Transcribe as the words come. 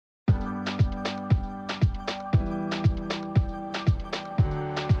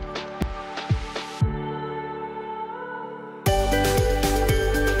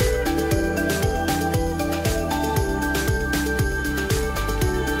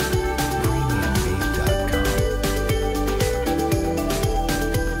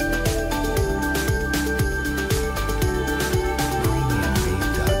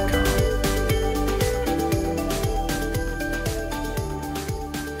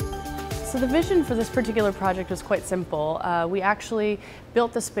So the vision for this particular project was quite simple. We actually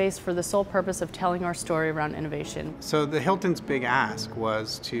built the space for the sole purpose of telling our story around innovation. So the Hilton's big ask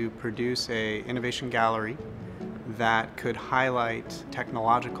was to produce an innovation gallery that could highlight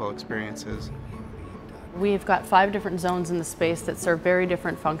technological experiences. We've got 5 different zones in the space that serve very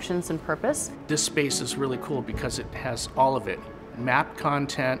different functions and purpose. This space is really cool because it has all of it. Map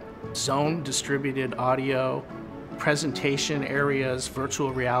content, zone distributed audio, presentation areas,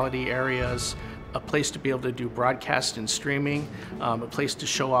 virtual reality areas, a place to be able to do broadcast and streaming, a place to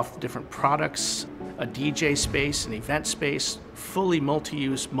show off different products, a DJ space, an event space, fully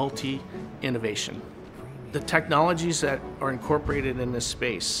multi-use, multi-innovation. The technologies that are incorporated in this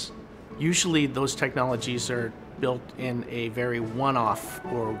space, usually those technologies are built in a very one-off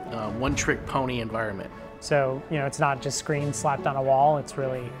or one-trick pony environment. So, it's not just screens slapped on a wall, it's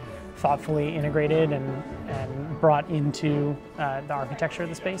really thoughtfully integrated and brought into the architecture of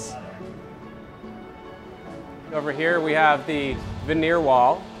the space. Over here we have the veneer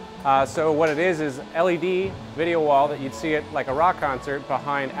wall. So what it is LED video wall that you'd see at like a rock concert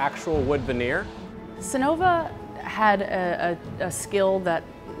behind actual wood veneer. SenovvA had a skill that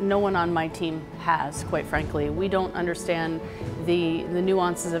no one on my team has, quite frankly. We don't understand the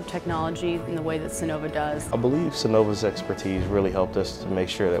nuances of technology in the way that SenovvA does. I believe SenovvA's expertise really helped us to make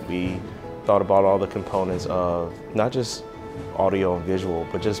sure that we thought about all the components of not just audio and visual,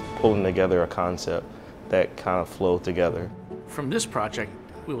 but just pulling together a concept that kind of flowed together. From this project,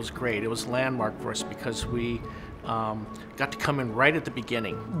 it was great. It was a landmark for us because we got to come in right at the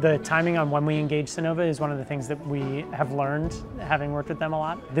beginning. The timing on when we engage SenovvA is one of the things that we have learned having worked with them a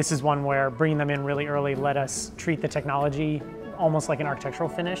lot. This is one where bringing them in really early let us treat the technology almost like an architectural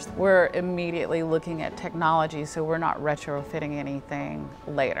finish. We're immediately looking at technology, so we're not retrofitting anything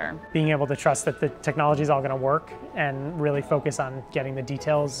later. Being able to trust that the technology is all going to work and really focus on getting the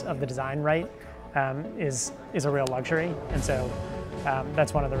details of the design right is a real luxury. And so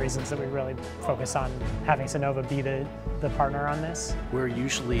that's one of the reasons that we really focus on having SenovvA be the partner on this. We're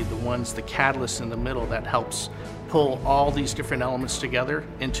usually the ones, the catalyst in the middle that helps pull all these different elements together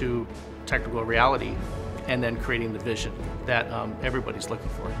into technical reality and then creating the vision that everybody's looking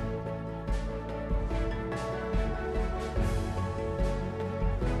for.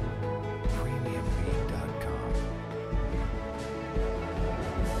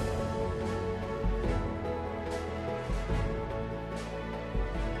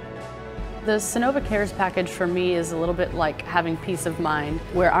 The SenovvA Cares package for me is a little bit like having peace of mind,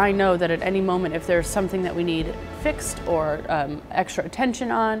 where I know that at any moment if there's something that we need fixed or extra attention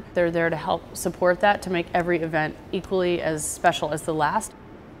on, they're there to help support that to make every event equally as special as the last.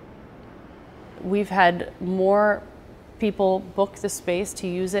 We've had more people book the space to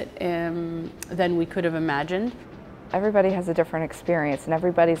use it than we could have imagined. Everybody has a different experience and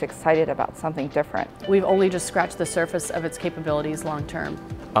everybody's excited about something different. We've only just scratched the surface of its capabilities long term.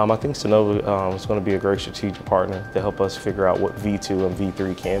 I think SenovvA is going to be a great strategic partner to help us figure out what V2 and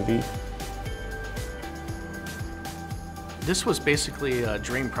V3 can be. This was basically a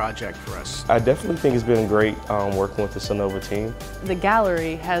dream project for us. I definitely think it's been great working with the SenovvA team. The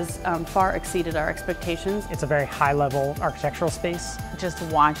gallery has far exceeded our expectations. It's a very high-level architectural space. Just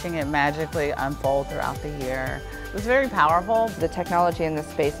watching it magically unfold throughout the year. It was very powerful. The technology in this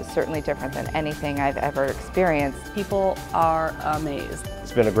space is certainly different than anything I've ever experienced. People are amazed.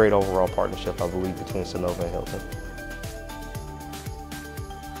 It's been a great overall partnership, I believe, between SenovvA and Hilton.